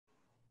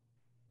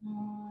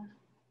Uh,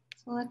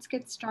 so let's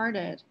get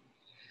started.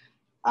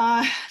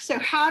 So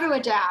how to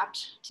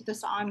adapt to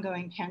this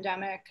ongoing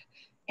pandemic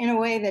in a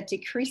way that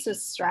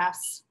decreases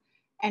stress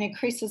and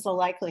increases the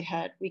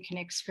likelihood we can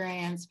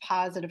experience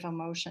positive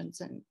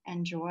emotions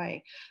and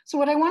joy. So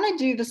what I want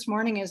to do this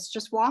morning is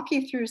just walk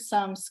you through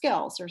some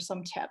skills or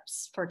some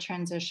tips for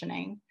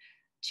transitioning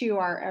to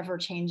our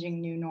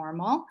ever-changing new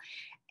normal.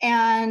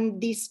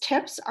 And these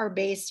tips are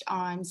based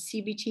on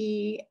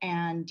CBT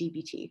and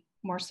DBT,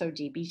 more so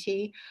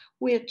DBT,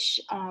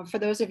 which for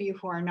those of you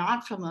who are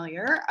not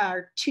familiar,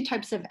 are two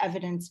types of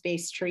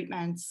evidence-based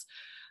treatments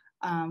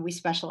we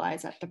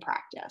specialize at the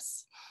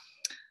practice.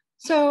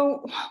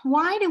 So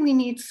why do we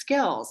need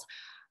skills?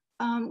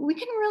 We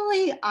can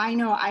really, I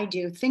know I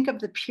do, think of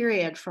the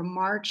period from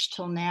March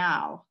till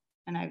now,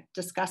 and I've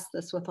discussed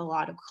this with a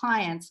lot of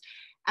clients,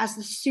 as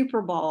the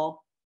Super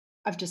Bowl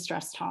of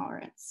distress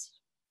tolerance,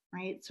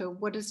 right? So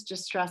what does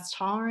distress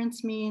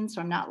tolerance mean? So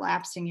I'm not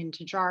lapsing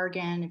into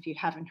jargon if you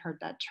haven't heard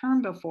that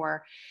term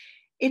before.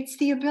 It's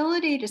the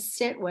ability to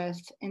sit with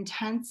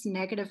intense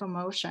negative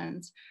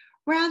emotions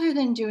rather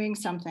than doing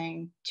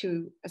something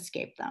to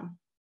escape them.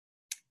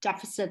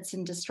 Deficits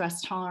in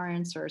distress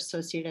tolerance are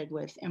associated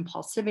with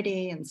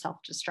impulsivity and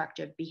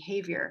self-destructive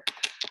behavior.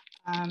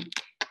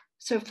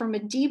 So from a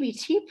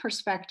DBT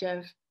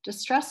perspective,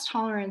 distress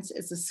tolerance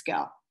is a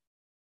skill.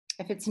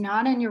 If it's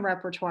not in your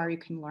repertoire, you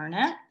can learn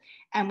it.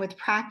 And with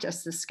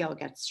practice, the skill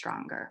gets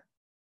stronger.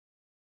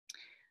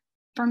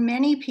 For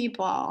many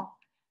people,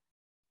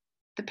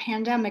 the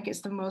pandemic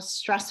is the most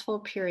stressful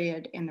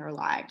period in their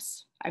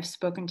lives. I've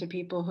spoken to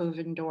people who've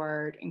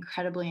endured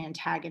incredibly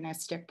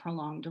antagonistic,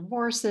 prolonged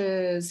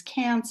divorces,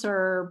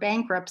 cancer,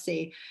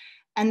 bankruptcy,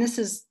 and this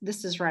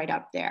is right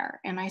up there.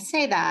 And I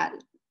say that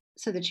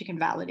so that you can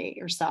validate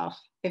yourself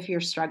if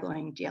you're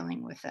struggling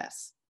dealing with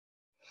this.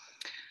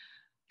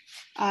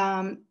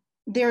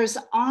 There's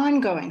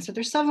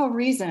several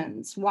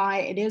reasons why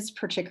it is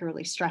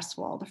particularly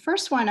stressful. The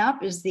first one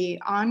up is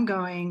the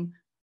ongoing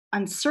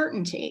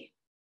uncertainty.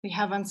 We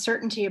have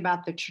uncertainty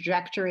about the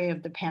trajectory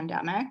of the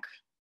pandemic,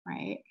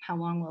 right? How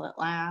long will it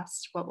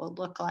last? What will it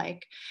look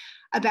like?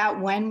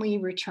 About when we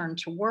return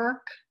to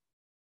work,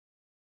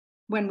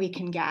 when we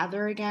can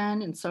gather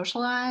again and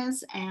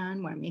socialize,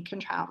 and when we can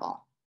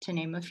travel, to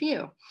name a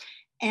few.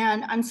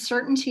 And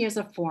uncertainty is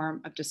a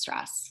form of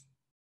distress.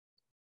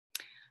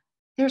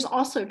 There's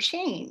also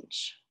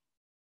change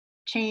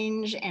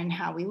in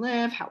how we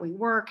live, how we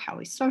work, how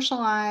we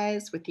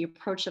socialize. With the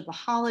approach of the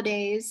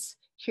holidays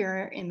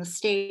here in the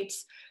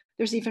States,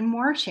 there's even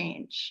more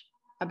change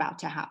about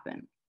to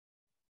happen.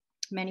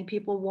 Many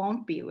people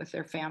won't be with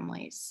their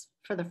families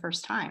for the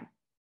first time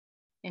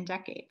in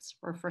decades,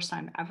 or first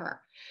time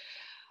ever.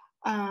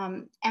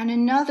 And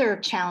another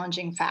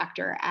challenging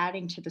factor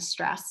adding to the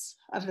stress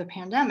of the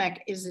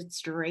pandemic is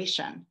its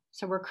duration.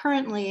 So we're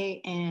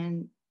currently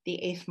in the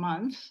 8th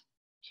month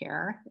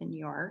here in New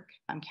York.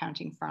 I'm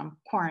counting from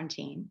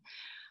quarantine.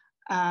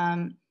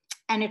 And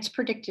it's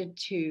predicted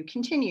to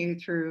continue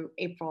through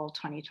April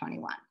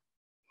 2021.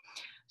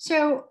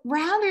 So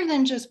rather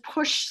than just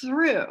push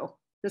through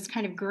this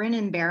kind of grin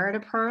and bear it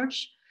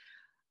approach,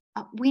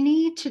 we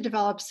need to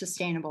develop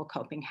sustainable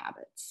coping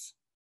habits.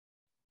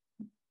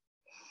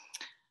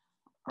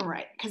 All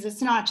right, because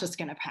it's not just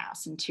going to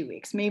pass in 2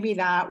 weeks. Maybe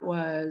that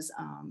was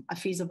a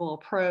feasible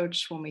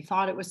approach when we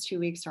thought it was 2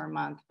 weeks or a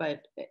month,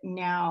 but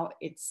now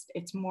it's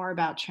more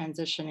about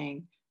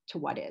transitioning to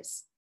what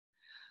is.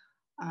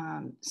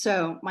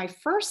 So my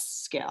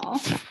first skill,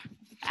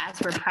 as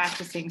we're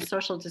practicing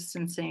social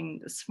distancing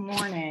this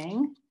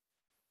morning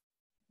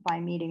by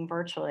meeting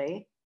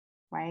virtually,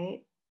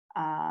 right?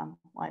 Well,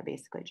 I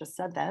basically just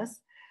said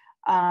this,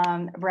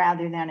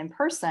 rather than in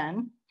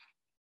person,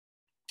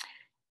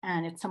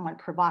 and it's somewhat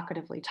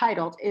provocatively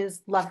titled,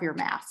 is love your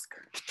mask,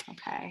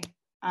 okay?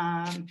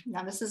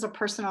 Now this is a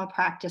personal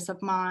practice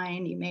of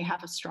mine. You may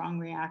have a strong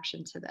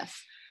reaction to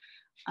this.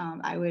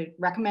 I would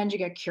recommend you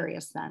get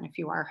curious then if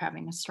you are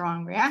having a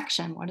strong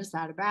reaction. What is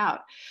that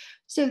about?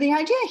 So the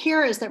idea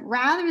here is that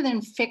rather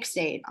than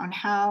fixate on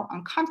how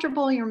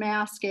uncomfortable your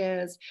mask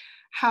is,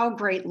 how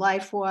great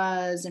life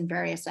was and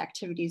various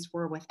activities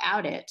were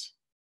without it,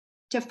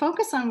 to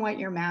focus on what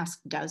your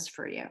mask does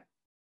for you,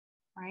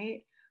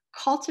 right?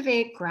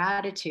 Cultivate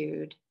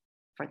gratitude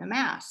for the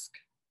mask.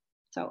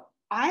 So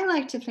I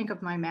like to think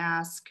of my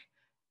mask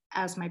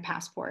as my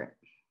passport.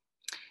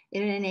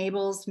 It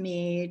enables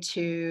me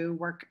to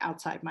work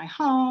outside my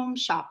home,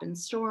 shop in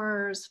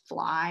stores,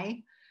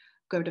 fly,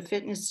 go to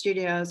fitness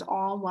studios,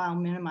 all while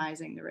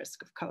minimizing the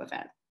risk of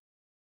COVID.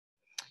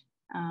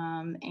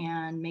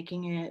 And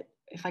making it,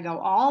 if I go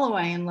all the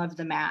way and love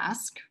the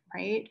mask,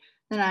 right,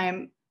 then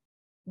I'm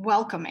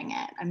welcoming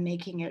it. I'm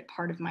making it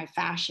part of my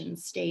fashion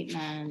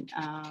statement.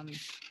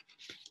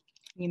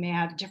 You may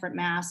have different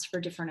masks for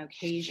different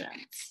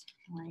occasions,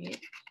 right?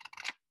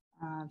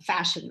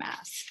 Fashion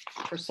masks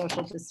for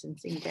social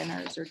distancing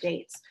dinners or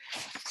dates.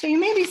 So you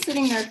may be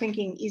sitting there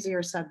thinking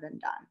easier said than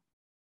done,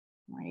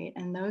 right?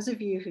 And those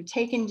of you who've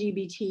taken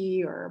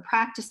DBT or are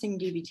practicing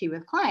DBT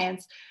with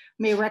clients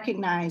may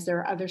recognize there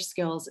are other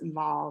skills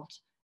involved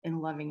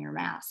in loving your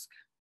mask.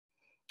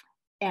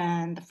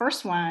 And the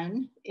first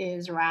one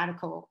is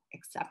radical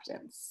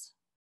acceptance.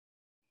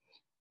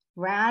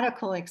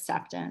 Radical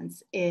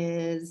acceptance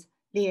is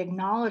the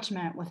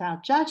acknowledgement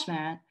without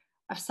judgment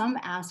of some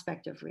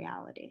aspect of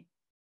reality.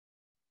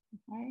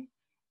 Okay?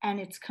 And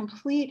it's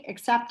complete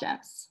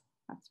acceptance.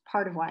 That's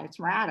part of why it's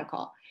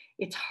radical.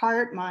 It's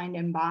heart, mind,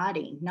 and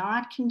body,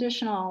 not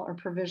conditional or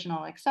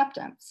provisional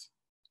acceptance.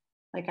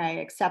 Like, I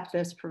accept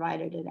this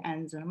provided it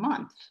ends in a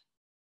month.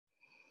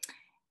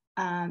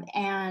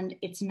 And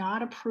it's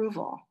not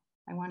approval.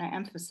 I want to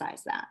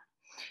emphasize that.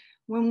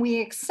 When we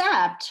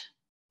accept,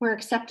 we're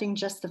accepting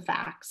just the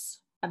facts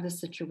of the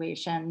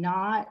situation,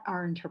 not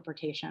our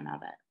interpretation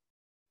of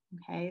it.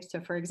 Okay, so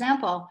for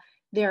example,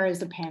 there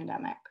is a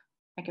pandemic.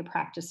 I could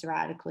practice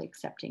radically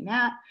accepting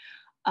that.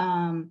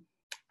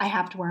 I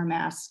have to wear a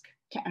mask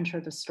to enter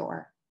the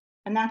store,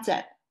 and that's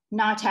it.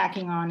 Not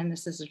tacking on, and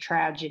this is a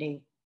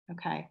tragedy,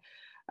 okay?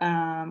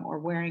 Or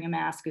wearing a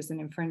mask is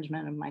an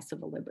infringement of my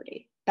civil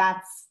liberty.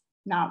 That's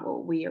not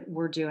what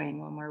we're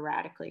doing when we're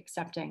radically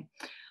accepting.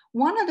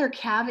 One other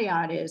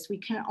caveat is we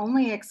can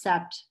only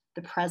accept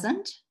the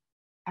present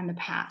and the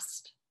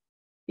past,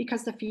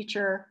 because the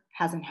future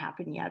hasn't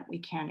happened yet. We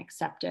can't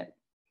accept it.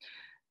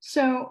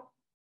 So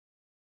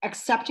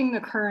accepting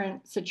the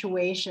current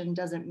situation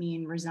doesn't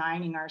mean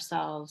resigning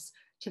ourselves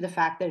to the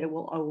fact that it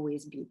will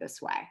always be this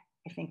way.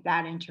 I think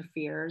that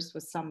interferes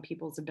with some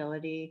people's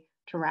ability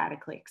to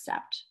radically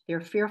accept.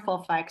 They're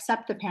fearful, if I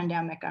accept the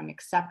pandemic, I'm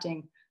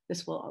accepting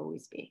this will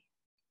always be.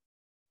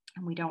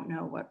 And we don't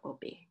know what will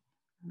be,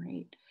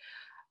 right?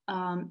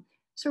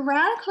 So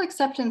radical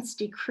acceptance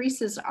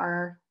decreases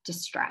our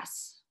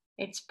distress.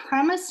 It's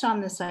premised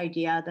on this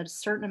idea that a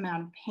certain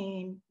amount of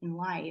pain in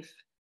life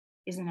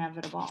is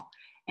inevitable.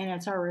 And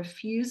it's our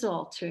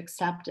refusal to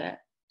accept it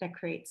that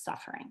creates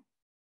suffering.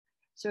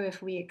 So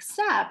if we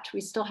accept, we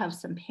still have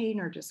some pain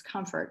or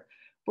discomfort,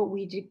 but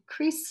we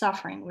decrease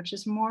suffering, which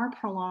is more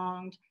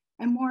prolonged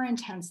and more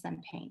intense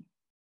than pain.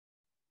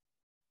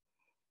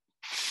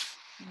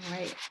 All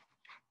right.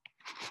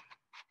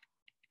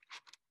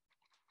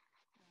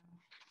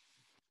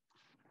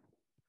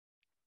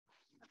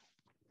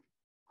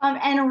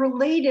 And a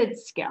related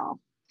skill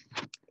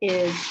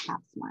is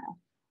half smile,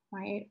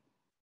 right?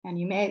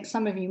 And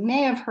some of you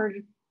may have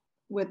heard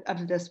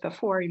of this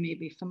before. You may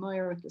be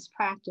familiar with this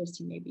practice.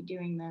 You may be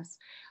doing this.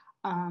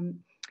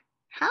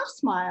 Half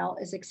smile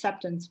is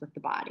acceptance with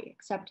the body,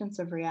 acceptance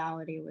of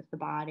reality with the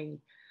body.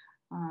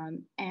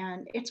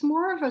 And it's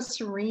more of a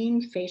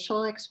serene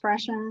facial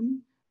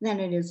expression than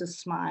it is a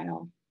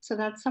smile. So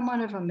that's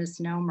somewhat of a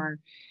misnomer.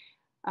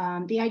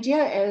 The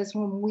idea is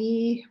when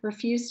we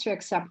refuse to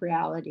accept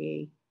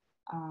reality,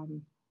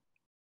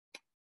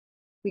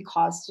 we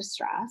cause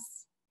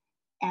distress,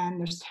 and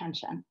there's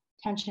tension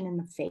in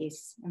the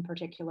face in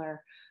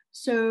particular.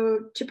 So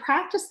to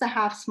practice the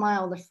half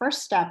smile, the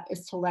first step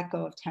is to let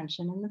go of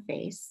tension in the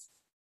face,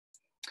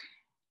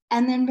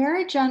 and then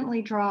very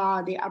gently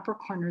draw the upper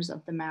corners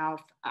of the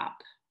mouth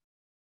up.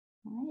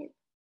 All right.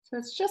 So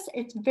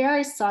it's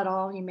very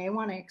subtle. You may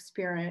want to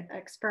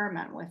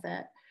experiment with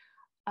it.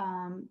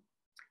 And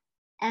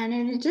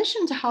in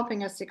addition to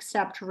helping us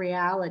accept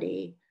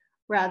reality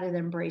rather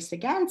than brace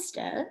against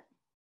it,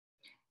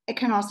 it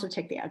can also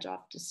take the edge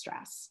off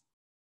distress.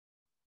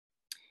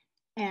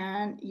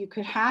 And you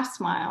could half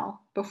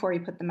smile before you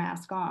put the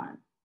mask on,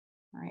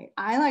 right?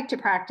 I like to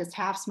practice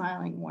half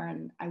smiling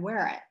when I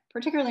wear it,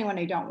 particularly when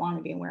I don't want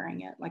to be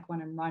wearing it, like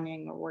when I'm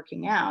running or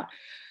working out.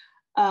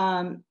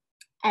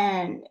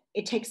 And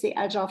it takes the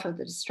edge off of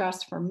the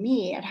distress for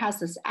me. It has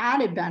this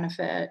added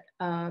benefit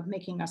of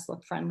making us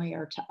look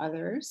friendlier to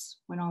others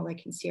when all they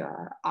can see are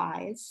our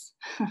eyes.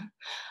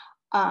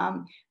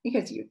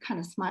 Because you kind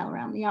of smile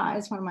around the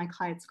eyes. One of my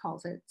clients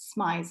calls it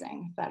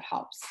smizing. That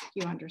helps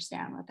you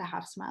understand what the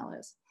half smile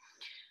is.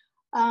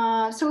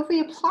 So if we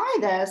apply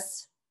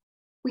this,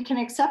 we can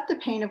accept the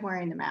pain of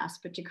wearing the mask,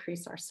 but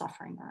decrease our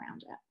suffering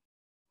around it.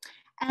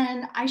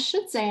 And I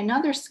should say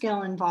another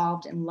skill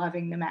involved in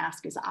loving the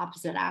mask is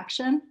opposite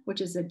action,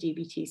 which is a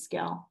DBT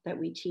skill that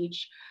we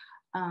teach.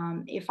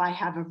 If I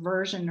have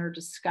aversion or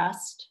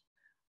disgust,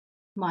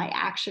 my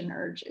action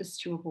urge is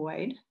to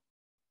avoid.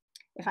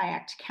 If I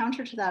act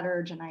counter to that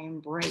urge and I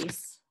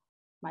embrace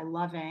my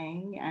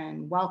loving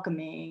and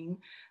welcoming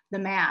the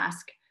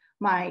mask,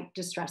 my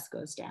distress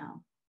goes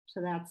down. So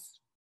that's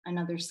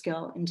another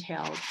skill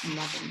entailed in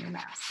loving your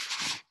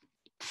mask.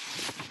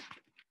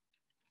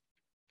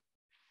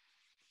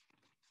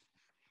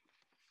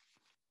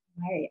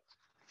 Right.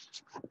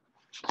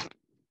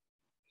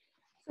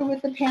 So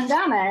with the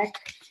pandemic,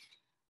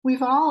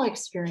 we've all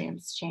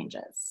experienced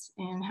changes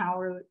in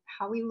how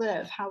we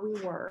live, how we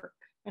work,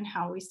 and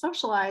how we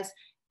socialize.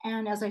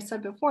 And as I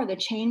said before, the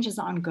change is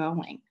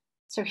ongoing.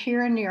 So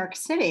here in New York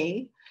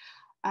City,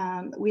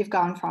 we've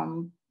gone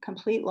from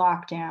complete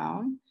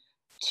lockdown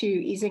to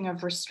easing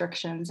of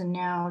restrictions, and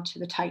now to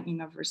the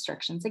tightening of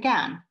restrictions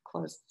again.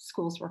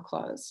 Schools were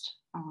closed,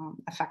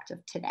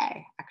 effective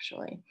today,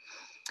 actually.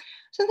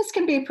 So this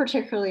can be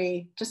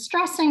particularly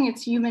distressing.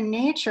 It's human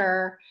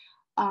nature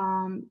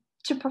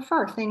to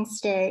prefer things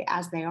stay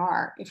as they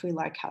are if we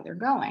like how they're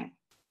going,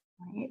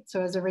 right?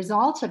 So as a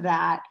result of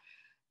that,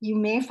 you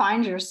may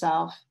find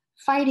yourself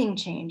fighting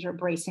change or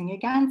bracing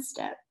against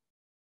it.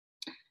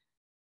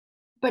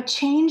 But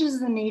change is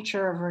the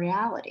nature of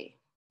reality,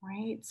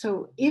 right?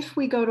 So if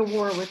we go to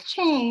war with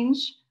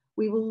change,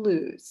 we will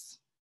lose.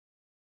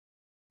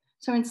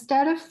 So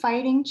instead of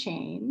fighting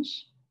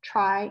change,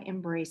 try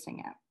embracing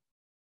it.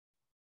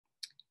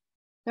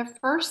 The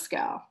first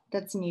skill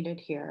that's needed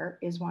here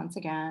is, once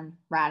again,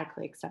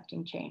 radically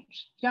accepting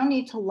change. You don't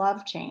need to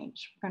love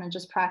change. We're going to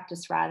just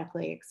practice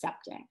radically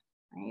accepting,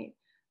 right?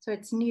 So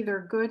it's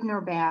neither good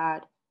nor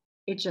bad.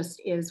 It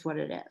just is what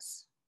it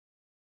is.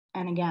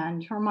 And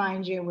again, to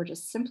remind you, we're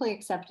just simply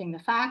accepting the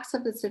facts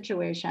of the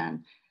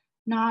situation,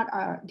 not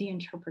the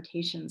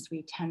interpretations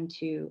we tend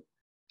to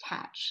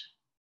attach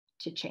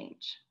to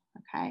change,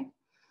 okay?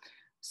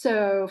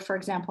 So for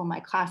example, my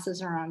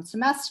classes are on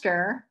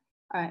semester,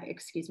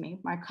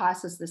 my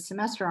classes this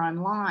semester are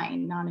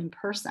online, not in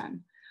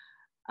person,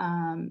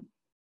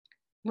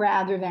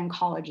 rather than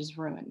college is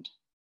ruined,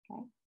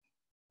 okay?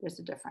 There's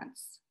a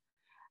difference.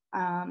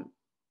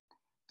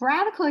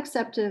 Radical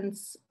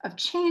acceptance of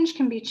change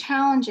can be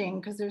challenging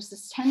because there's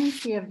this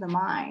tendency of the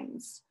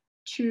minds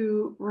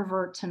to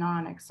revert to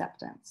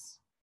non-acceptance,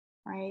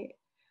 right?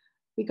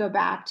 We go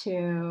back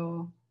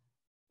to,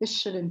 this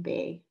shouldn't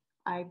be.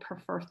 I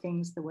prefer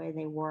things the way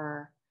they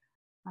were.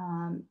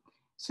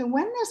 So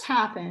when this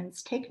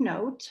happens, take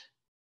note,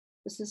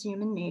 this is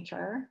human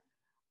nature,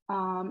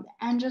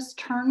 and just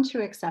turn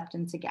to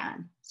acceptance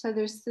again. So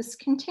there's this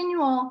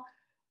continual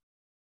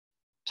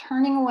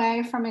turning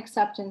away from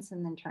acceptance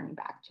and then turning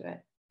back to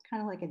it. It's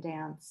kind of like a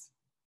dance.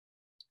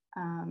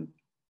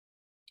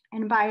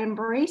 And by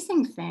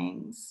embracing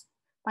things,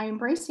 by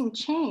embracing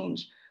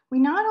change, we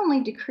not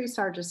only decrease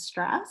our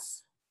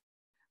distress,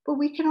 but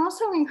we can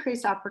also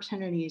increase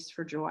opportunities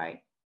for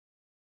joy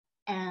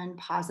and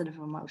positive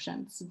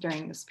emotions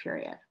during this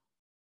period,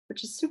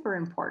 which is super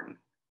important.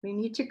 We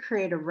need to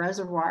create a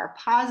reservoir of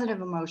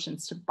positive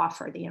emotions to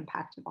buffer the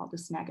impact of all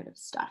this negative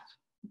stuff,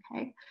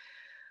 okay?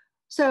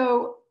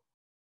 So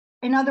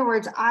in other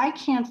words, I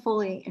can't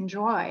fully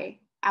enjoy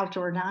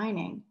outdoor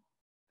dining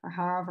for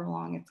however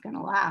long it's going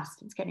to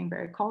last. It's getting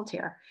very cold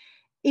here.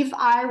 If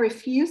I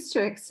refuse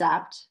to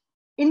accept,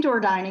 indoor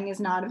dining is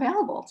not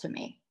available to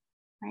me,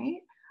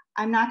 right?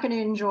 I'm not going to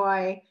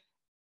enjoy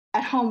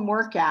at-home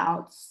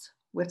workouts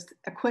with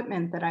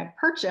equipment that I've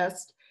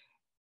purchased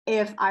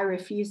if I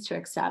refuse to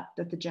accept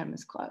that the gym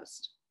is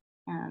closed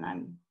and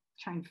I'm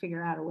trying to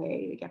figure out a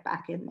way to get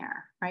back in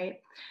there,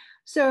 right?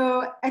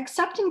 So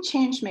accepting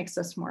change makes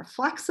us more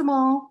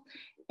flexible,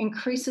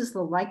 increases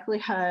the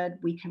likelihood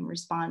we can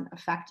respond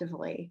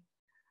effectively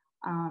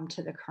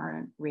to the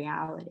current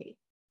reality.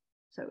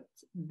 So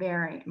it's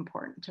very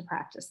important to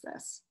practice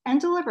this, and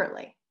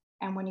deliberately.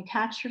 And when you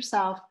catch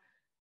yourself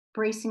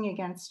bracing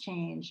against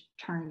change,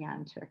 turn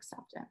again to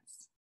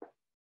acceptance.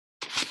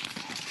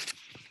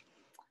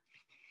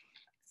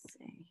 Let's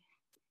see.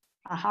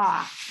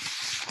 Aha,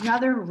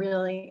 another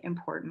really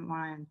important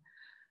one.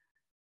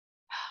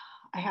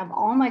 I have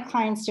all my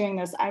clients doing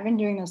this. I've been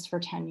doing this for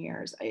 10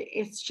 years.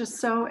 It's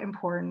just so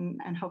important,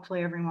 and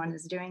hopefully everyone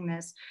is doing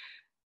this.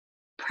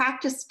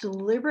 Practice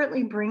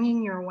deliberately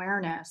bringing your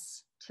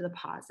awareness to the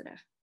positive,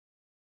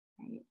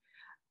 right?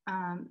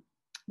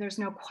 There's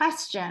no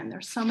question,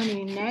 there's so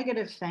many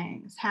negative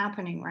things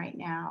happening right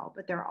now,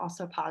 but there are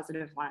also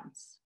positive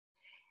ones.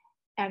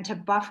 And to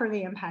buffer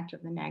the impact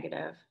of the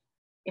negative,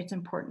 it's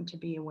important to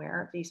be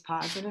aware of these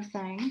positive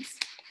things.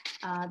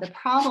 The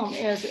problem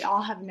is we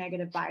all have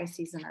negative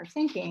biases in our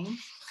thinking,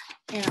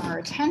 in our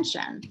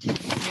attention. We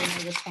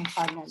know this in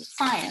cognitive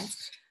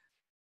science,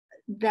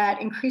 that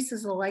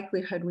increases the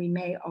likelihood we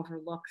may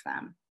overlook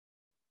them,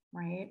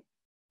 right?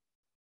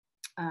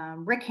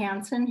 Rick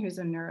Hansen, who's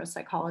a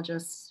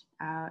neuropsychologist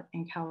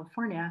in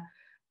California,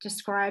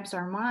 describes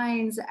our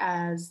minds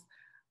as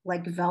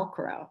like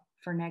Velcro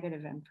for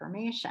negative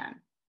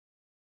information.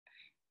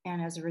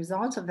 And as a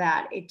result of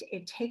that,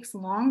 it takes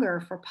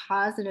longer for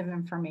positive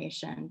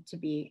information to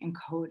be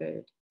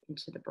encoded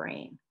into the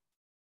brain.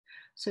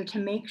 So to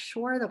make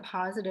sure the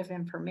positive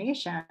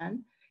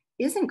information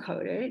is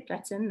encoded,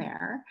 that's in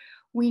there,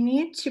 we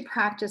need to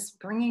practice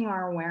bringing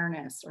our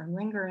awareness or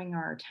lingering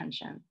our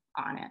attention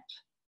on it.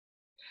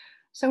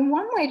 So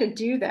one way to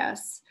do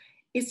this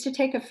is to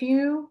take a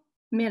few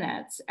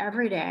minutes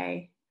every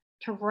day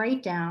to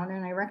write down,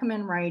 and I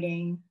recommend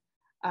writing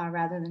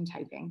rather than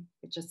typing.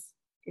 It just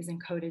is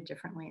encoded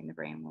differently in the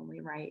brain when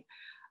we write.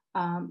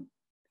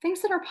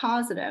 Things that are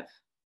positive.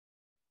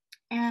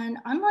 And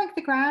unlike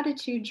the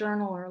gratitude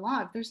journal or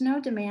log, there's no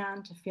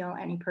demand to feel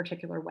any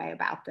particular way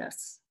about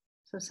this.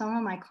 So some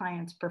of my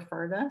clients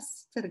prefer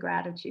this to the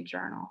gratitude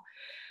journal.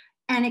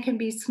 And it can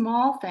be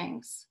small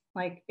things,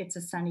 like it's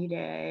a sunny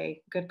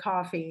day, good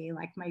coffee,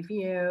 like my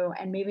view,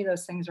 and maybe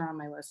those things are on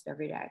my list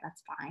every day,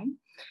 that's fine.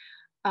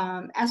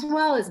 As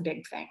well as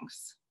big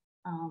things,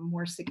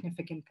 more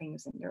significant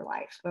things in your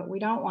life. But we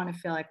don't want to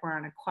feel like we're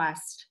on a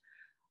quest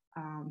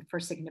for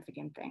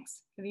significant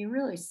things. It can be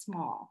really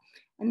small.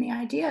 And the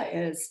idea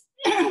is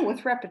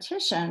with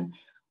repetition,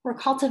 we're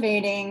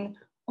cultivating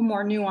a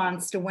more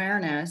nuanced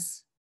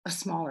awareness of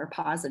smaller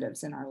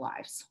positives in our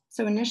lives.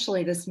 So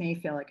initially, this may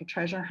feel like a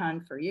treasure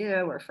hunt for you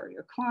or for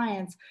your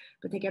clients,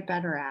 but they get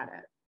better at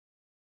it.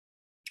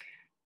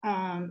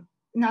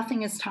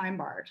 Nothing is time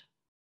barred.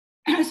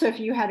 So if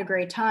you had a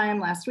great time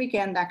last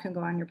weekend, that can go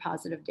on your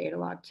positive data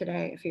log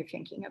today if you're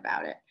thinking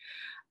about it.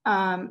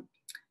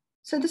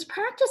 So this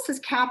practice is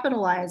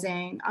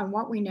capitalizing on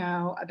what we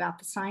know about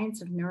the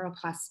science of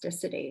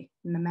neuroplasticity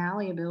and the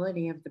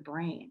malleability of the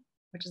brain,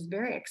 which is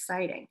very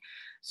exciting.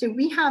 So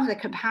we have the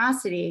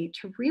capacity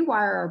to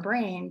rewire our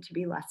brain to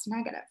be less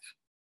negative,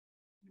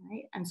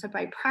 right? And so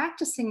by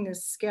practicing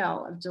this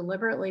skill of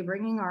deliberately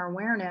bringing our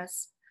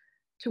awareness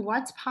to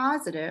what's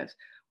positive,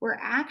 we're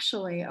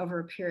actually, over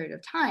a period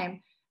of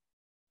time,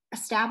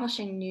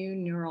 establishing new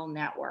neural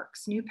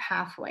networks, new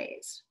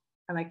pathways.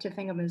 I like to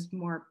think of them as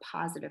more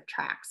positive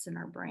tracks in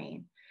our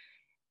brain.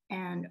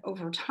 And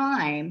over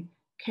time,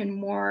 can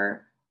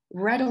more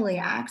readily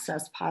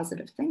access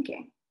positive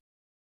thinking,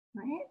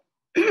 right?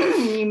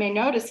 You may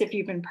notice if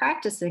you've been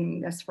practicing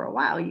this for a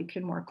while, you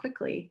can more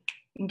quickly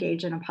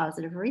engage in a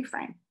positive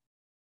reframe.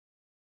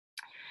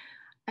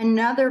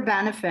 Another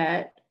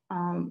benefit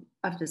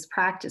of this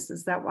practice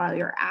is that while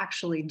you're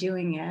actually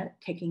doing it,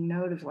 taking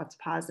note of what's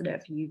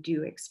positive, you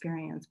do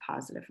experience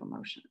positive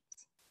emotions.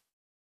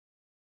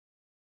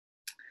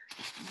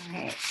 All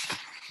right,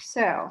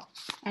 so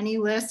any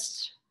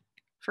list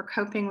for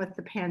coping with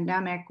the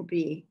pandemic will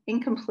be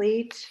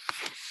incomplete,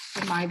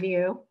 in my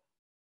view,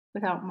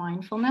 without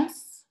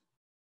mindfulness.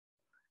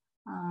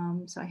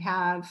 So I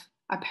have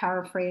a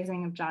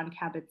paraphrasing of John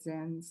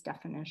Kabat-Zinn's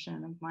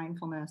definition of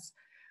mindfulness,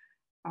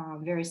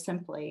 very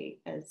simply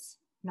as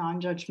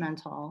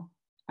non-judgmental,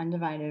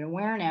 undivided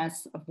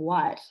awareness of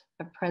what?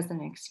 Of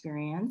present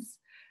experience.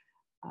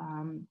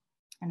 And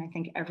I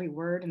think every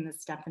word in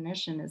this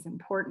definition is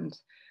important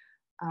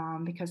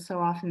because so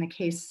often the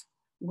case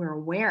we're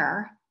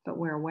aware, but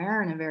we're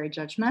aware in a very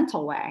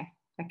judgmental way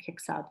that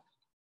kicks up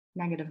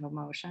negative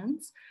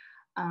emotions.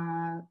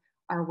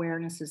 Our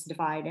awareness is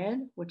divided,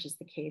 which is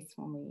the case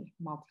when we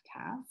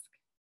multitask,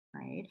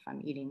 right? If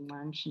I'm eating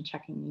lunch and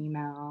checking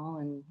email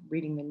and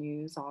reading the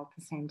news all at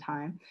the same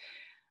time.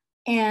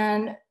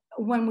 And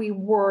when we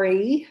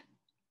worry,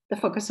 the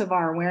focus of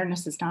our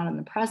awareness is not on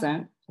the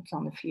present, it's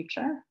on the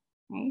future,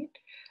 right?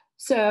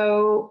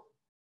 So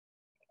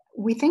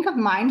we think of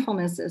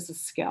mindfulness as a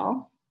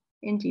skill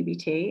in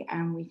DBT,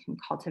 and we can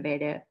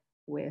cultivate it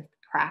with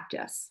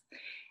practice.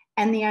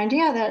 And the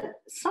idea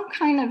that some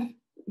kind of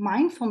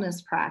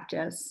mindfulness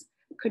practice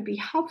could be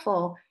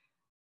helpful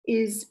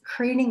is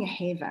creating a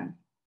haven,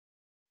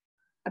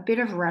 a bit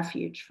of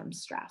refuge from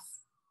stress.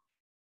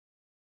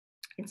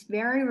 It's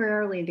very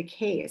rarely the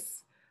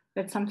case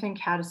that something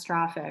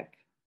catastrophic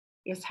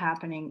is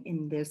happening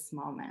in this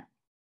moment,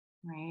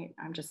 right?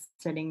 I'm just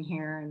sitting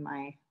here in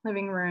my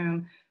living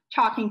room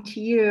talking to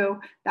you.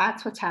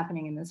 That's what's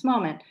happening in this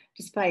moment,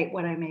 despite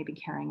what I may be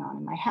carrying on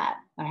in my head.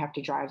 I have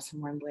to drive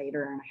somewhere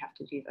later and I have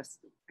to do this,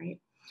 right?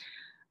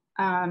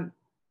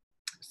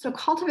 So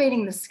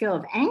cultivating the skill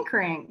of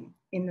anchoring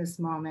in this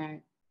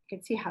moment, you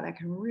can see how that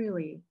can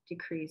really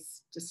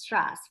decrease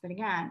distress. But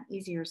again,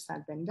 easier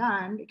said than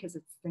done because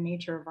it's the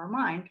nature of our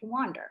mind to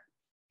wander.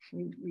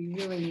 We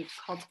really need to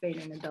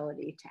cultivate an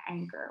ability to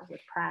anchor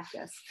with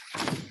practice.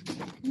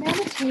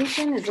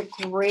 Meditation is a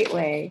great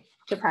way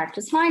to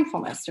practice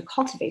mindfulness, to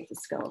cultivate the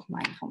skill of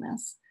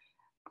mindfulness.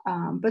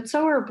 But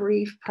so are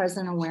brief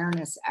present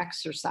awareness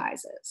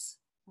exercises.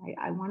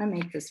 I want to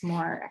make this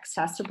more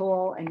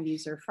accessible and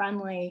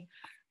user-friendly.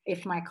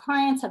 If my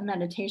clients have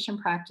meditation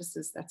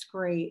practices, that's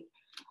great.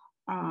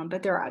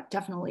 But there are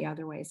definitely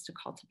other ways to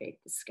cultivate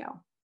the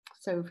skill.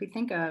 So if we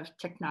think of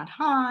Thich Nhat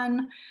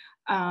Hanh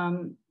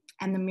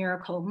and the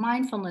miracle of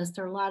mindfulness,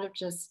 there are a lot of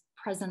just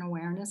present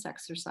awareness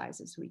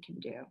exercises we can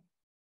do.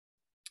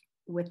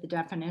 With the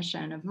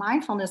definition of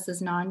mindfulness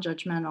as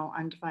non-judgmental,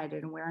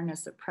 undivided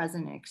awareness of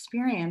present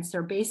experience,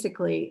 there are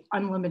basically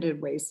unlimited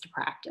ways to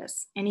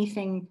practice.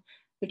 Anything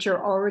that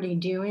you're already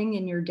doing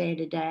in your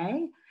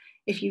day-to-day,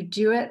 if you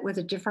do it with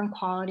a different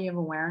quality of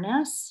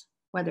awareness,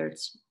 whether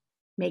it's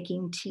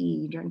making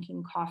tea,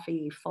 drinking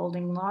coffee,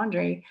 folding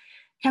laundry,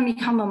 can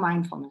become a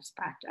mindfulness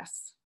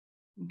practice,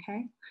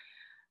 okay?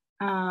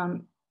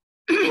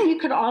 You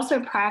could also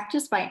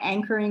practice by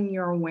anchoring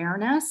your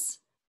awareness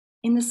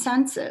in the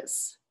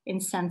senses, in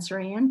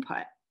sensory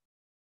input.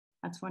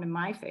 That's one of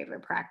my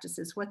favorite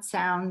practices. What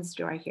sounds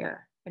do I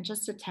hear? And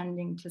just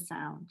attending to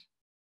sound,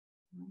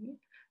 right?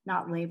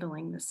 Not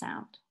labeling the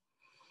sound.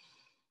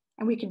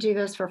 And we could do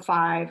this for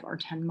 5 or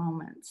 10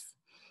 moments.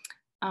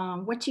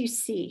 What do you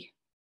see?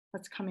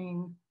 What's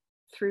coming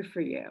through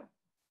for you?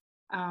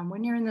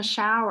 When you're in the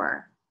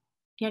shower,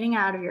 getting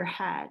out of your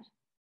head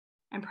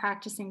and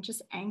practicing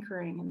just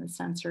anchoring in the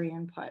sensory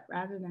input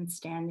rather than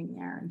standing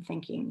there and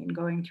thinking and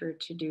going through a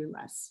to-do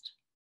list.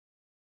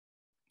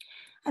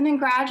 And then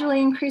gradually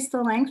increase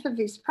the length of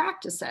these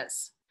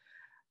practices.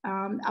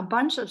 A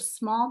bunch of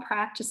small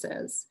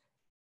practices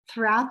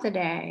throughout the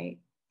day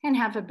can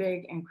have a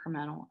big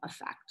incremental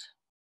effect.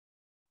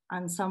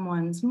 on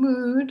someone's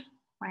mood,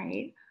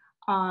 right?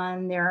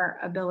 On their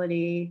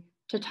ability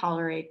to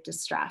tolerate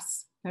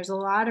distress. There's a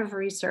lot of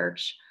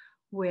research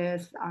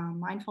with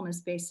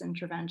mindfulness-based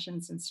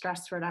interventions and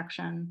stress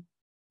reduction,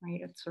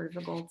 right? It's sort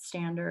of a gold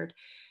standard,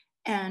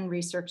 and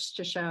research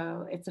to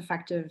show it's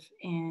effective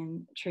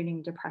in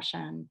treating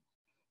depression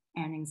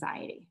and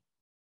anxiety,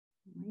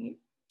 right?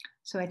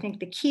 So I think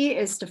the key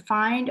is to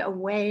find a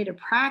way to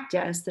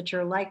practice that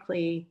you're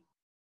likely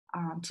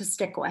to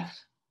stick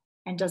with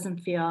and doesn't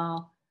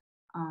feel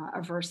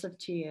aversive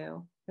to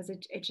you, because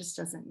it just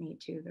doesn't need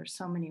to. There's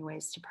so many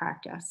ways to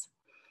practice.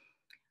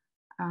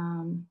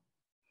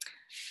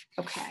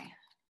 Okay,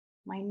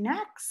 my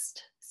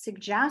next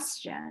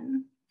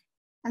suggestion,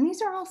 and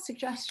these are all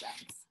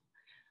suggestions,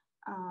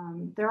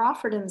 they're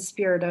offered in the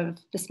spirit of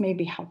this may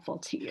be helpful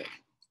to you,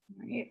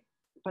 right?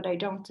 But I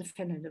don't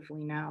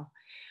definitively know.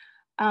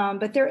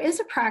 But there is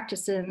a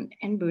practice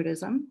in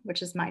Buddhism,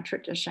 which is my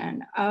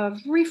tradition, of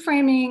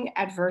reframing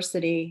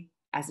adversity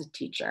as a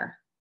teacher.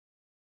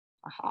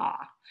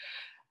 Aha.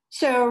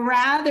 So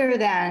rather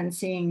than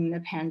seeing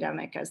the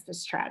pandemic as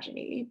this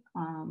tragedy,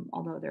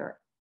 although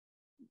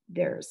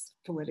there's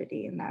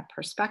validity in that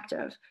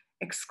perspective,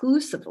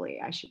 exclusively,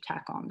 I should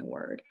tack on the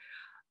word,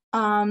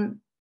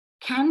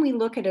 can we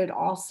look at it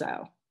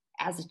also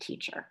as a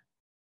teacher?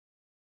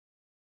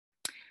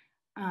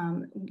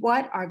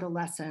 What are the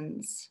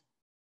lessons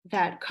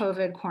that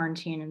COVID,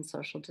 quarantine, and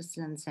social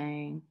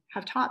distancing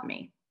have taught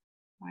me,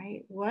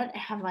 right? What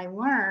have I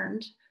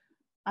learned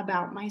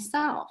about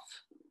myself?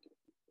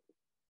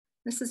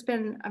 This has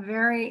been a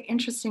very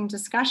interesting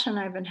discussion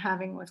I've been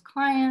having with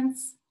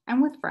clients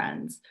and with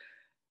friends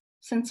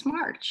since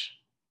March,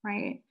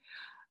 right?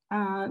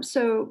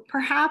 So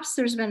perhaps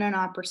there's been an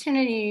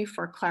opportunity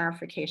for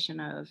clarification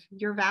of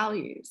your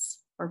values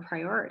or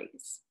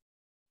priorities.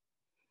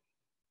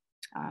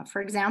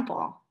 For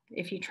example,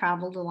 if you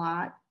traveled a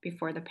lot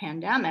before the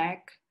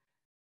pandemic,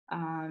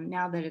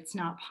 now that it's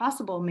not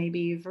possible, maybe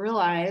you've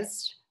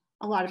realized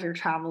a lot of your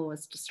travel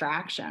was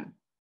distraction,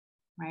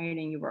 right?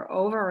 And you were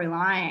over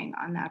relying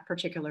on that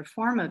particular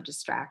form of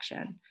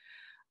distraction.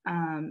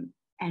 And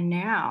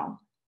now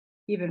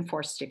you've been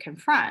forced to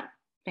confront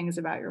things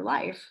about your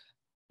life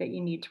that you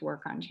need to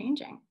work on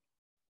changing,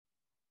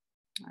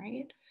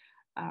 right?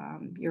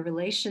 Your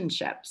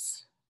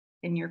relationships,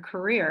 in your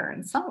career,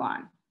 and so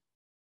on.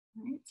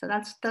 Right? So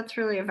that's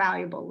really a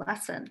valuable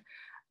lesson.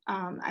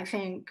 I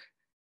think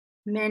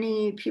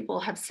many people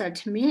have said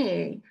to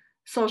me,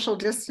 social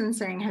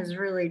distancing has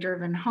really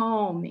driven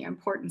home the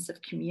importance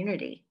of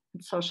community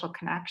and social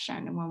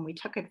connection. And when we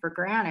took it for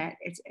granted,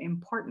 its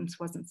importance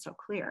wasn't so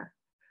clear,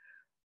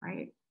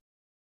 right?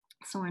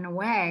 So in a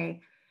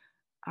way,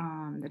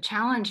 the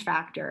challenge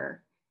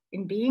factor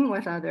in being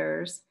with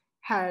others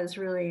has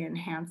really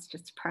enhanced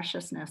its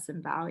preciousness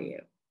and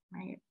value,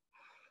 right?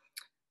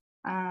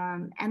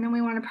 And then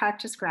we want to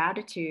practice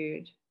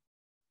gratitude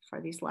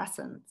for these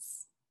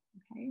lessons,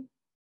 okay?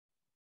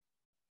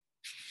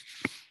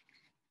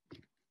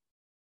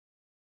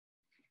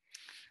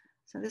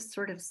 So this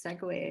sort of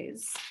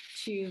segues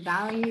to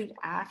valued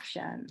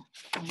action.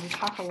 And we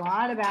talk a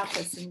lot about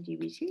this in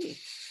DBT.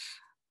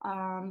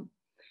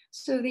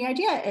 So the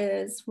idea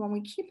is when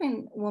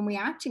we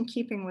act in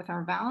keeping with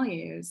our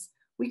values,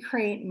 we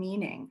create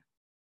meaning.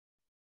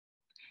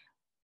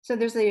 So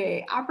there's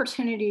an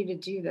opportunity to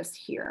do this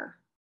here,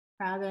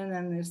 rather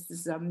than this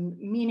is a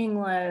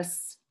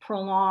meaningless,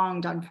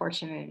 prolonged,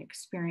 unfortunate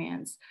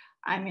experience.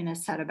 I'm going to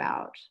set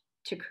about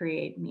to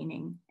create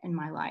meaning in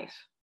my life,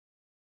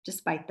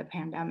 despite the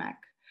pandemic.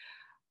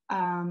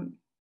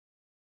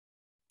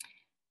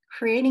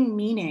 Creating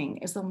meaning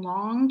is a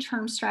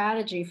long-term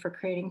strategy for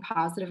creating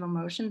positive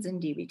emotions in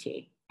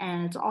DBT.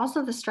 And it's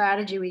also the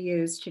strategy we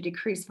use to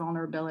decrease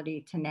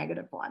vulnerability to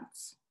negative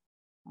ones.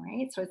 All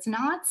right, so it's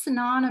not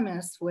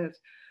synonymous with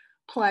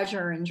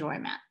pleasure,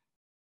 enjoyment.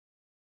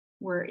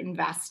 We're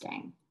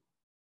investing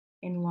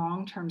in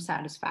long-term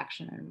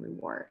satisfaction and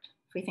reward.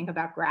 If we think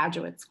about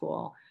graduate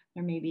school,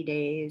 there may be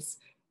days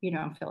you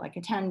don't feel like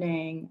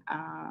attending.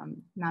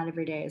 Not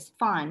every day is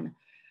fun,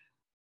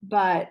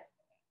 but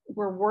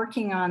we're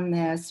working on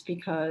this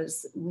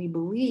because we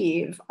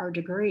believe our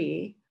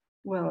degree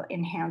will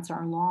enhance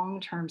our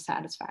long-term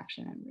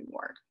satisfaction and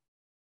reward,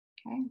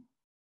 okay?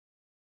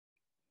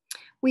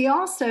 We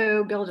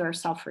also build our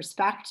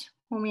self-respect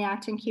when we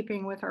act in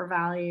keeping with our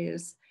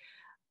values.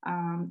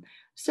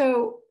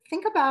 So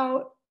think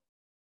about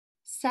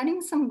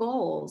setting some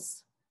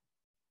goals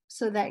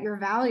so that your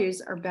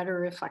values are better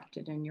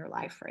reflected in your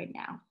life right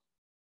now.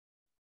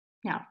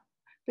 Now,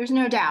 there's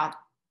no doubt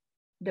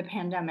the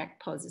pandemic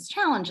poses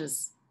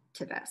challenges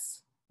to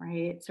this,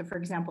 right? So for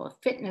example, if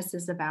fitness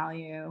is a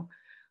value,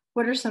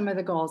 what are some of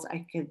the goals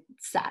I could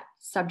set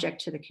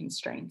subject to the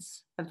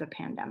constraints of the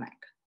pandemic?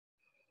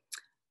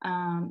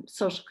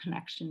 Social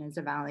connection is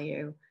a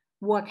value.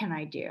 What can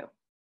I do?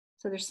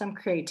 So there's some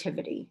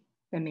creativity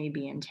that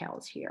maybe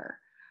entails here.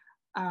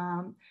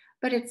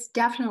 But it's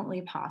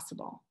definitely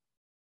possible,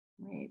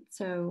 right?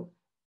 So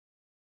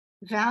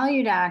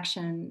valued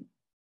action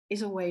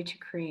is a way to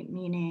create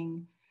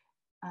meaning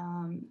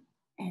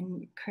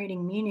and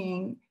creating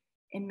meaning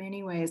in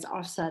many ways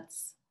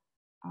offsets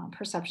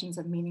perceptions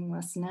of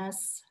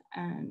meaninglessness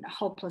and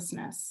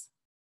hopelessness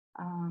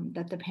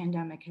that the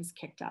pandemic has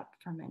kicked up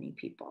for many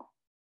people.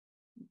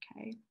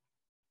 Okay.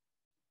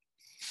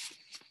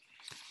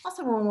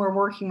 Also, when we're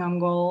working on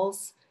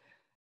goals,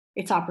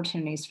 it's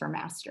opportunities for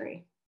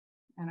mastery.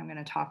 And I'm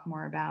going to talk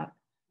more about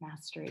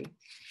mastery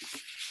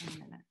in a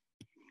minute.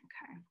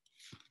 Okay.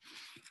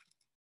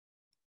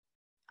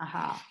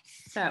 Aha.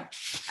 So,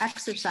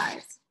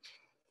 exercise.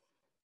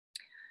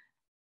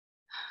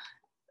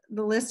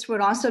 The list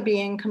would also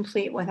be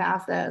incomplete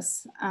without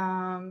this.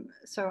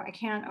 So I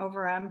can't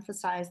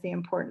overemphasize the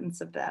importance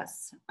of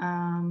this.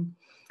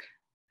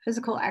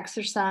 Physical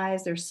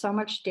exercise, there's so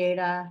much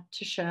data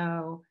to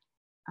show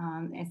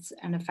it's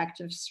an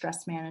effective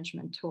stress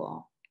management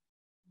tool,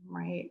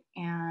 right?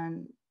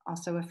 And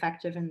also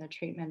effective in the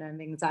treatment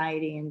of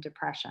anxiety and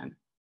depression,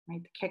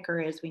 right? The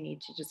kicker is we need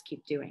to just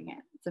keep doing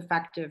it. It's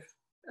effective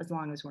as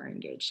long as we're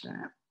engaged in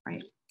it,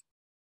 right?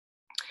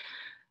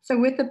 So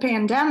with the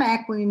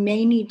pandemic, we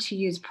may need to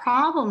use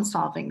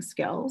problem-solving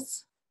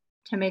skills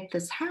to make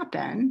this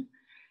happen.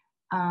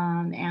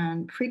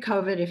 And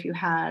pre-COVID, if you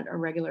had a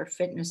regular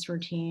fitness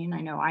routine,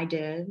 I know I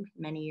did,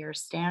 many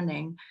years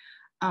standing,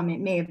 it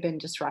may have been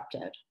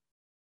disrupted,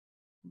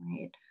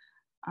 right?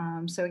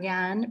 So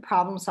again,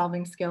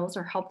 problem-solving skills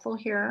are helpful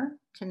here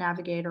to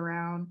navigate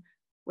around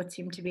what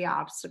seem to be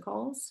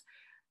obstacles.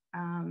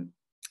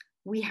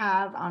 We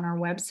have on our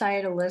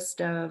website a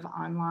list of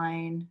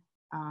online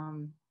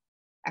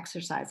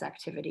exercise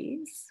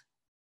activities.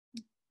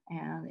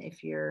 And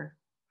if you're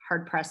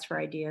hard pressed for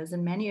ideas,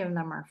 and many of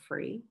them are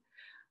free,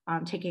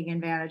 taking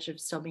advantage of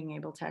still being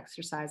able to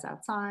exercise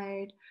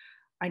outside.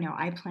 I know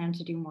I plan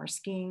to do more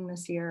skiing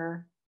this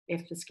year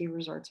if the ski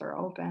resorts are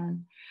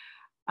open.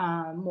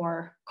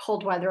 More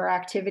cold weather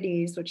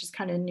activities, which is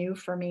kind of new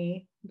for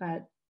me,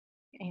 but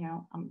you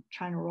know, I'm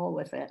trying to roll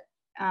with it.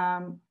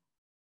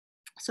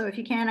 So if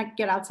you can't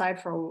get outside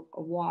for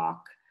a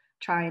walk,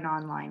 try an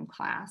online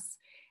class.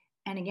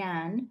 And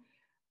again,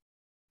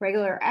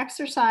 regular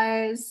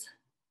exercise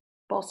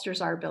bolsters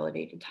our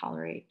ability to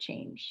tolerate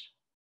change.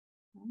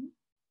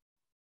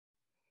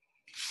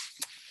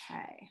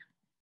 Okay.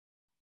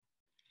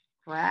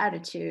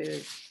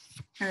 Gratitude.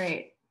 All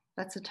right,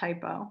 that's a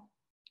typo.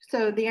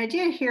 So the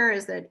idea here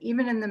is that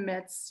even in the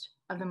midst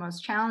of the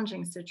most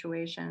challenging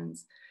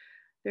situations,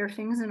 there are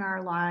things in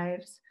our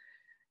lives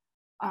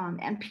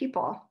and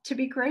people to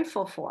be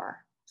grateful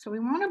for. So we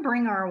want to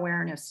bring our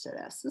awareness to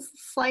this. This is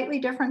slightly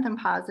different than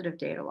positive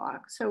data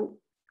log. So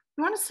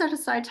we want to set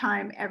aside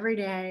time every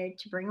day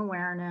to bring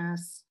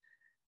awareness,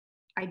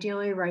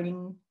 ideally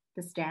writing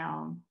this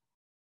down.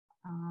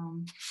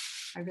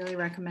 I really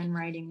recommend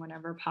writing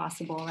whenever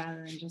possible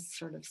rather than just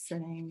sort of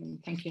sitting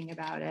and thinking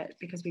about it,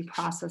 because we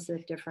process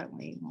it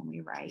differently when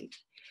we write.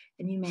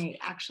 And you may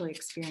actually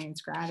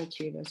experience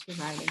gratitude as you're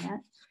writing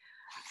it.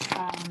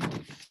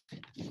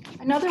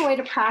 Another way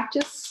to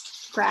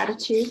practice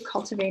gratitude,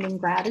 cultivating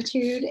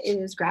gratitude,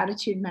 is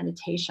gratitude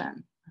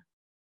meditation.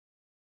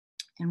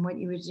 And what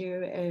you would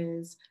do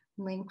is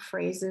link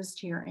phrases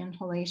to your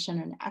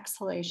inhalation and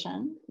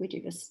exhalation. We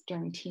do this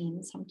during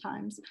teams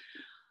sometimes.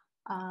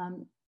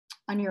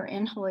 On your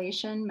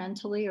inhalation,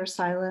 mentally or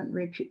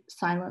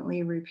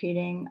silently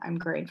repeating, I'm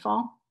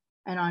grateful.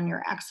 And on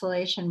your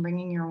exhalation,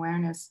 bringing your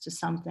awareness to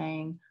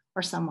something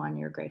or someone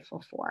you're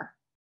grateful for.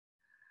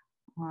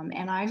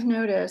 And I've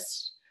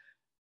noticed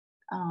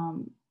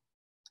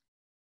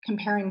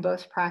comparing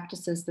both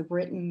practices, the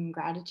written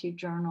gratitude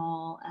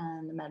journal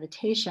and the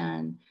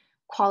meditation,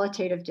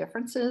 qualitative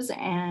differences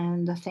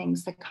and the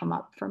things that come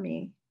up for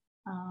me.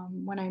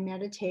 When I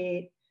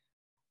meditate,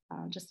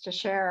 just to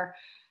share,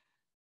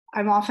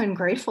 I'm often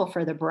grateful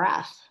for the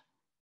breath,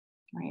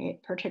 right?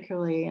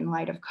 Particularly in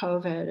light of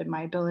COVID and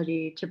my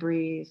ability to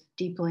breathe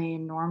deeply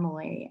and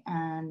normally.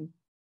 And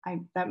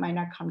that might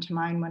not come to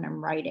mind when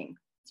I'm writing.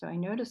 So I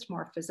notice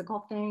more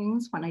physical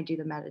things when I do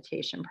the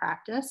meditation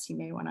practice. You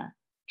may want to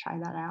try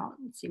that out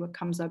and see what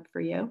comes up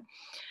for you.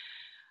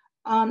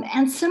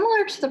 And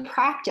similar to the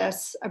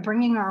practice of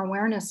bringing our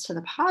awareness to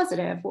the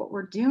positive, what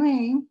we're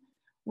doing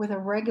with a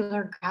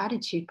regular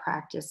gratitude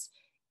practice,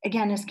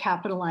 again, is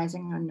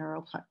capitalizing on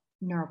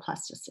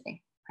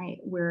neuroplasticity, right?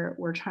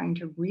 We're trying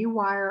to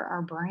rewire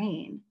our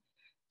brain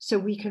so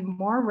we can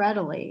more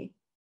readily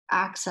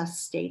access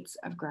states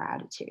of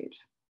gratitude,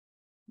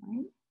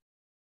 right?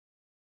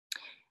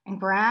 And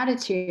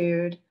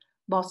gratitude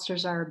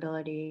bolsters our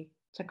ability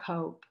to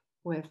cope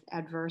with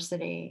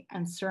adversity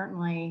and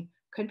certainly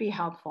could be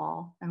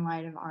helpful in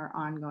light of our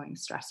ongoing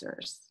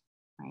stressors,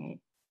 right,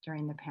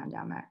 during the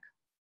pandemic.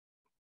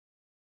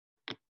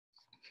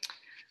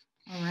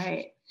 All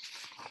right,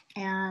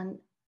 and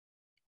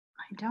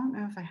I don't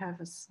know if I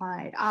have a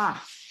slide.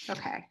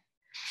 Okay.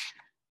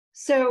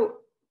 So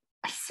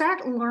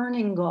set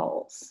learning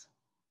goals,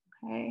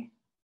 okay?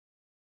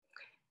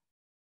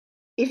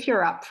 If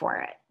you're up for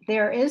it.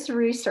 There is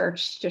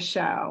research to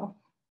show,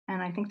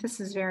 and I think this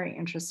is very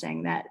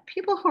interesting, that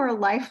people who are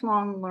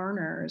lifelong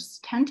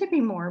learners tend to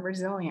be more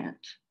resilient.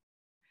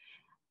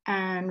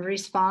 and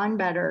respond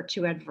better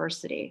to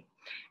adversity.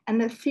 And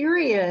the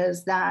theory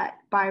is that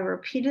by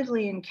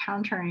repeatedly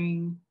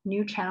encountering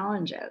new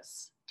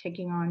challenges,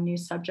 taking on new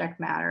subject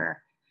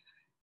matter,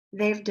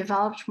 they've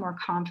developed more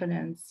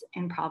confidence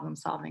in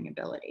problem-solving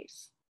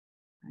abilities,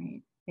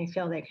 right? They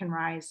feel they can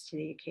rise to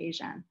the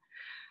occasion.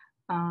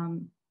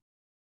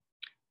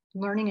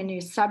 Learning a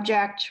new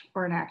subject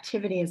or an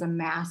activity is a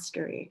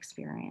mastery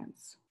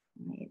experience,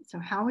 right? So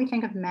how we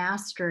think of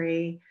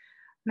mastery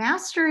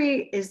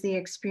is the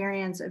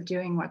experience of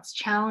doing what's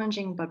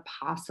challenging but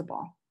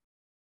possible,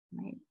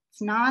 right?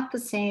 It's not the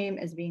same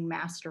as being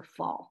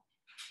masterful.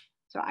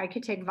 So I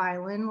could take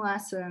violin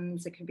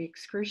lessons. It could be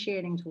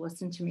excruciating to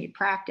listen to me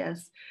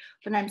practice,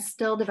 but I'm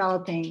still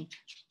developing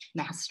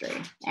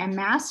mastery. And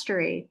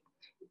mastery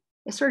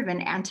is sort of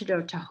an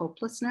antidote to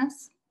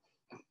hopelessness,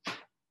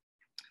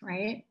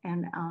 right?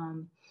 And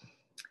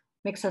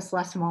makes us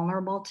less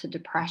vulnerable to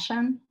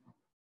depression,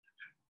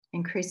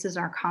 increases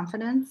our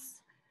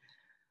confidence.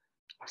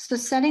 So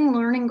setting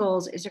learning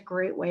goals is a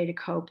great way to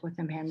cope with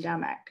the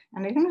pandemic.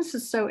 And I think this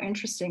is so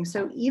interesting.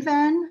 So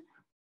even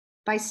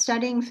by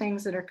studying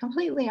things that are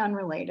completely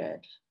unrelated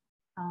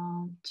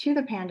to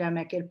the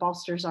pandemic, it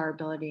bolsters our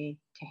ability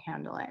to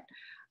handle it.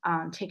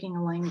 Taking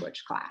a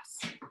language class,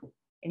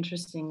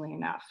 interestingly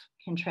enough,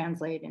 can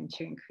translate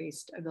into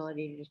increased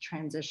ability to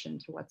transition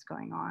to what's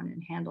going on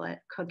and handle it.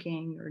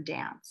 Cooking or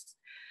dance.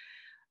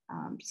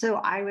 So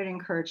I would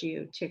encourage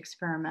you to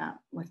experiment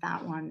with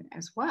that one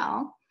as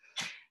well.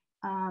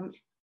 And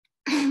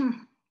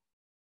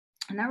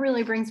that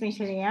really brings me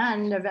to the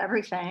end of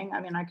everything. I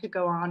mean, I could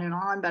go on and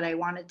on, but I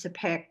wanted to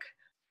pick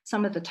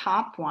some of the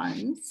top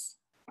ones.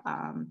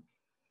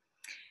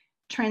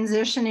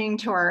 Transitioning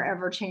to our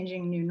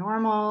ever-changing new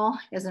normal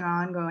is an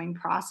ongoing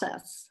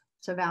process.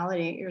 So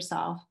validate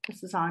yourself.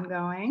 This is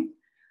ongoing.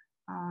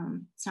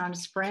 It's not a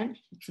sprint,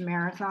 it's a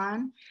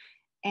marathon.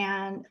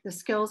 And the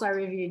skills I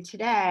reviewed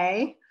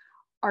today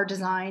are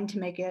designed to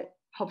make it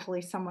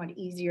hopefully somewhat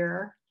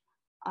easier,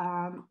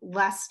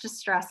 less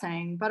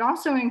distressing, but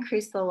also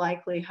increase the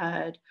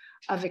likelihood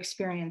of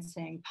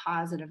experiencing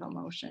positive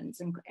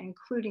emotions,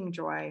 including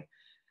joy.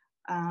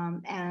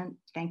 And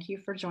thank you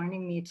for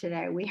joining me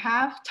today. We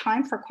have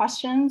time for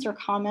questions or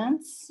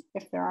comments,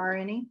 if there are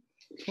any.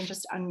 You can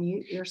just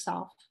unmute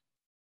yourself.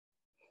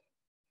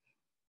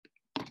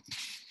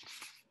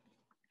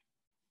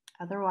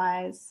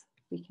 Otherwise,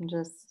 we can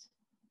just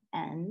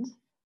end.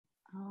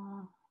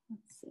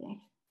 Let's see.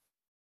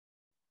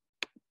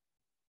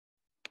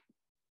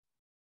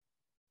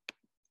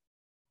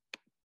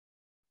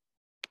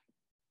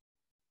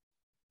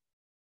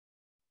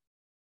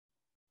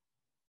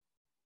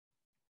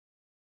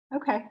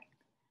 Okay.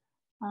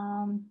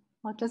 Well,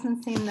 it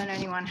doesn't seem that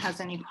anyone has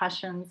any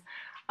questions.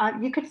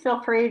 You could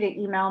feel free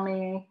to email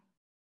me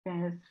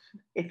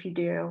if you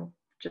do,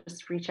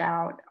 just reach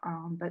out.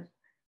 But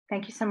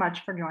thank you so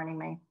much for joining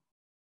me.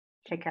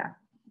 Take care.